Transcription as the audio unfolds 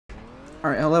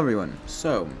Alright, hello everyone.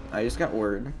 So, I just got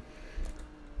word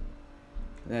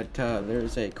that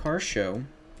there's a car show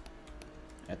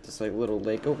at this little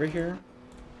lake over here.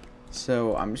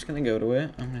 So, I'm just gonna go to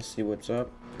it. I'm gonna see what's up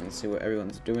and see what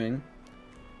everyone's doing.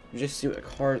 Just see what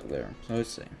cars are there. So, let's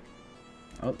see.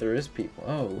 Oh, there is people.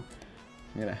 Oh,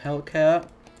 we got a Hellcat,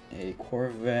 a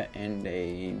Corvette, and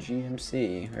a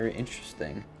GMC. Very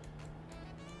interesting.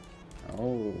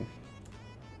 Oh.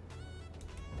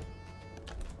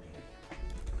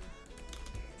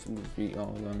 So let's beat all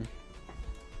of them.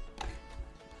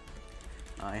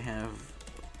 I have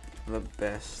the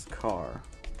best car.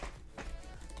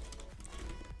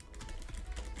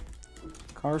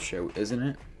 Car show, isn't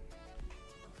it?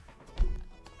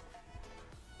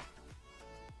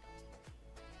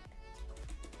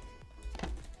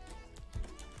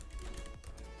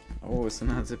 Oh, so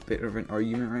now it's a bit of an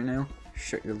argument right now.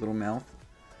 Shut your little mouth.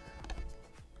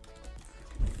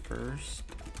 First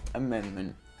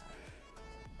Amendment.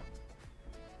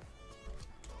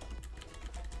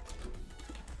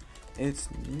 It's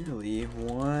nearly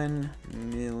 $1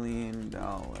 million.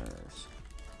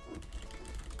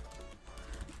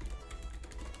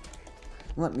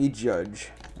 Let me judge.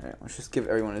 Alright, let's just give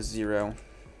everyone a 0.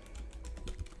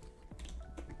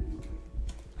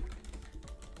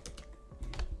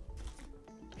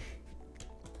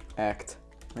 Act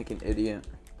like an idiot.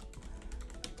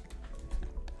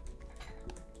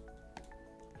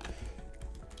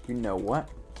 You know what?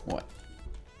 What?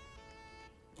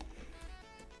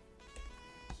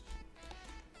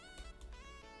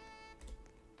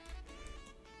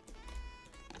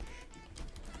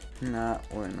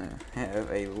 Not wanna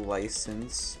have a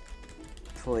license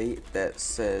plate that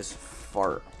says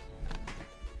fart.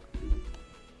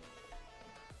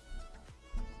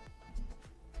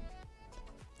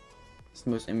 It's the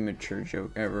most immature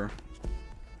joke ever.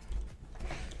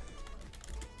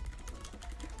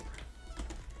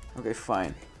 Okay,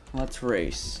 fine. Let's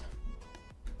race.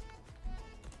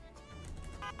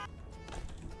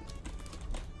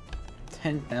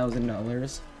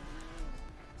 $10,000.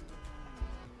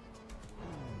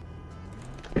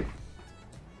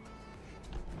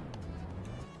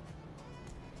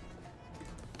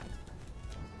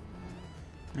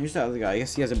 Here's the other guy. I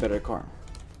guess he has a better car.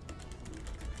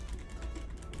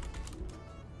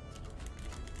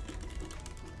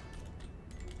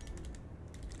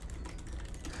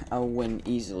 I'll win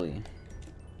easily.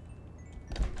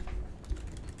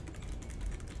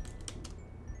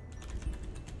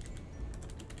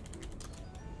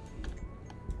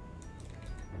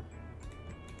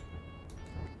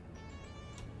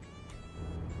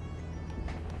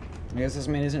 I guess this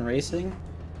man isn't racing.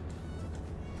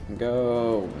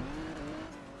 Go.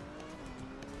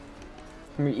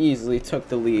 We easily took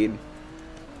the lead.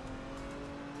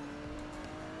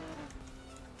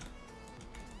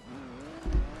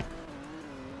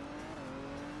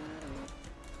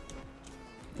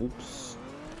 Oops.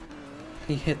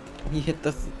 He hit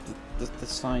the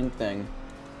sign thing.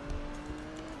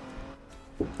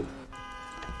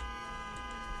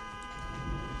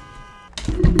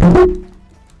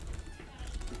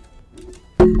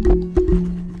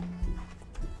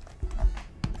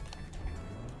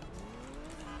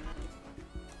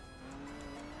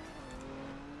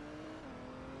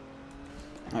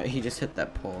 Alright, he just hit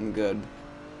that pole. I'm good.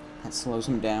 That slows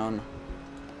him down.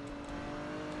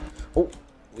 Oh,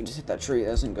 we just hit that tree.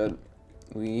 That isn't good.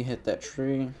 We hit that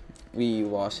tree. We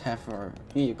lost half our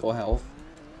vehicle health.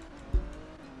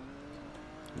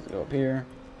 Let's go up here.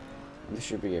 This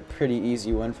should be a pretty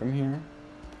easy one from here.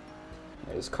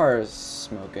 Yeah, this car is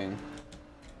smoking.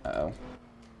 Uh-oh.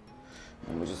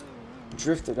 And we just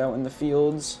drifted out in the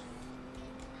fields.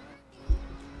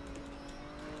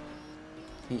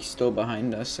 He's still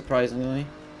behind us, surprisingly.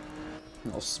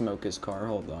 I'll smoke his car.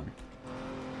 Hold on.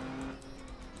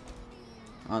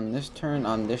 On this turn,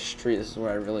 on this street, this is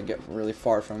where I really get really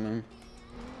far from him.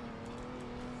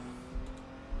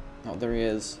 Oh, there he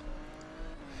is.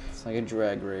 It's like a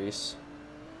drag race.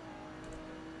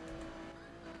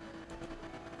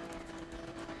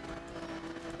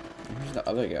 And here's the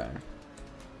other guy.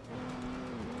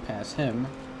 Pass him.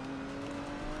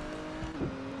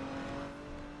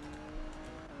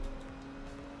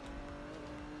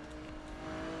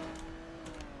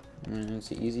 And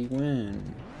it's an easy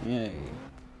win. Yay.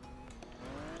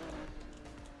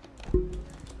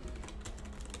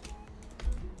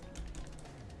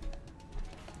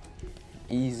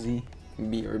 Easy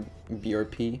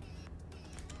BRP.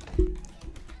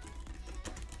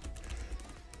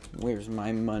 Where's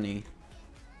my money?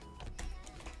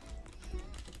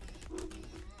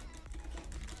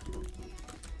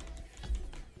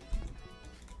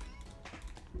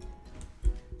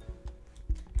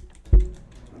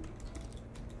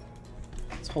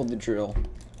 hold the drill.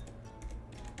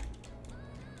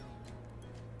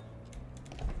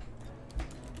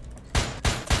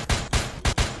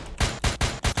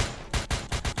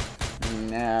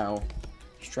 Now,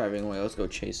 he's driving away. Let's go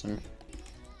chase him.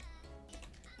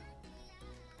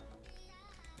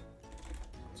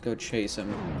 Let's go chase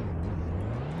him.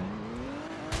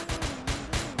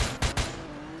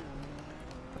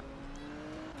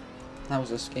 That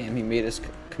was a scam. He made us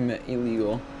commit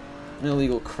an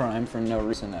illegal crime for no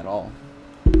reason at all.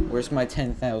 Where's my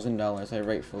 $10,000 I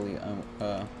rightfully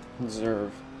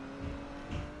deserve?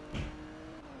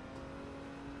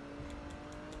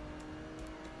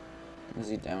 Is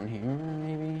he down here,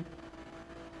 maybe?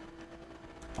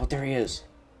 Oh, there he is.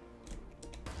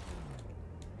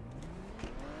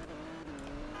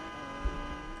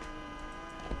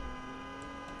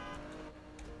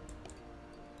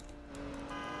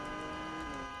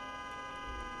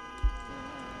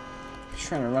 He's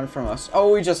trying to run from us.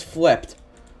 Oh, he just flipped.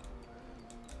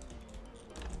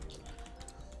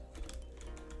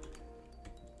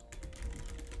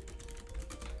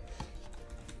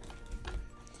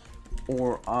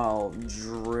 Or I'll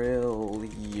drill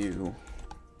you.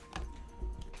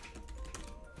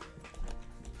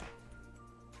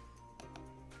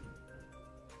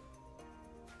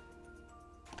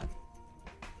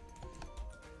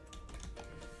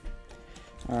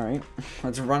 Alright,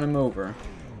 let's run him over.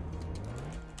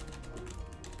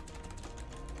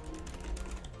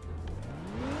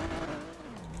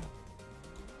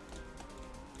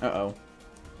 Uh-oh.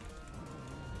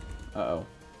 Uh-oh.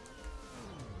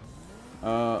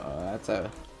 That's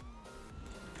a...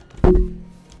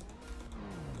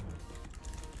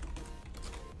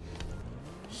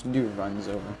 This dude runs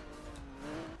over.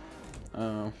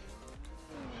 Uh-oh.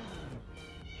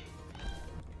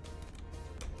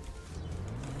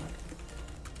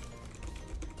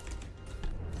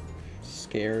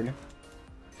 Scared.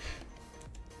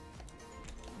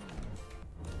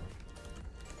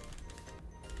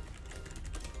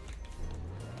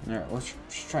 Alright, let's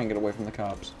just try and get away from the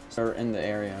cops. So we're in the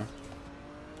area.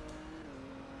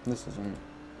 This isn't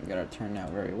gonna turn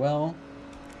out very well.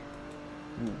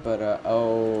 But,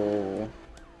 oh.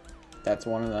 That's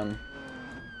one of them.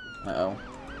 Uh-oh.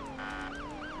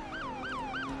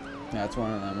 That's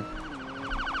one of them.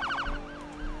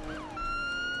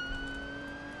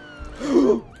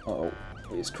 Uh-oh.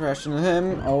 He's crashed into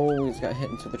him. Oh, he's got hit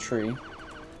into the tree.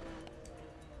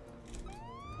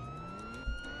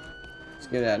 Let's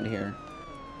get out of here.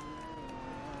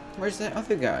 Where's that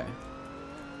other guy?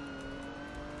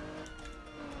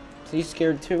 Is he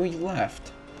scared too? He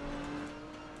left.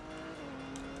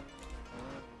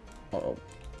 Uh-oh.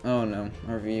 Oh no.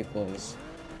 Our vehicle is...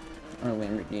 Our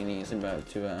Lamborghini is about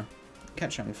to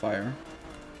catch on fire.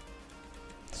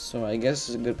 So I guess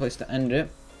it's a good place to end it,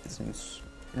 since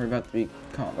we're about to be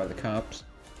caught by the cops.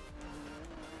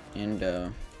 And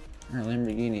our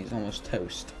Lamborghini is almost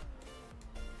toast.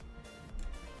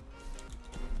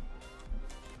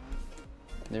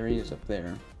 There he is up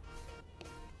there.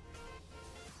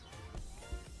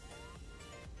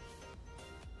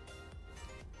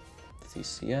 Does he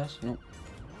see us? Nope.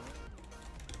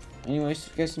 Anyways,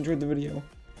 if you guys enjoyed the video,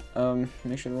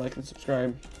 make sure to like and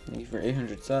subscribe. Thank you for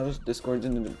 800 subs. Discord's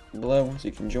in the below, so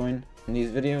you can join in these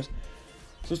videos.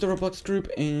 So it's the Roblox group,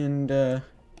 and yeah,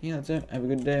 that's it. Have a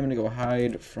good day. I'm gonna go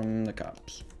hide from the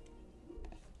cops.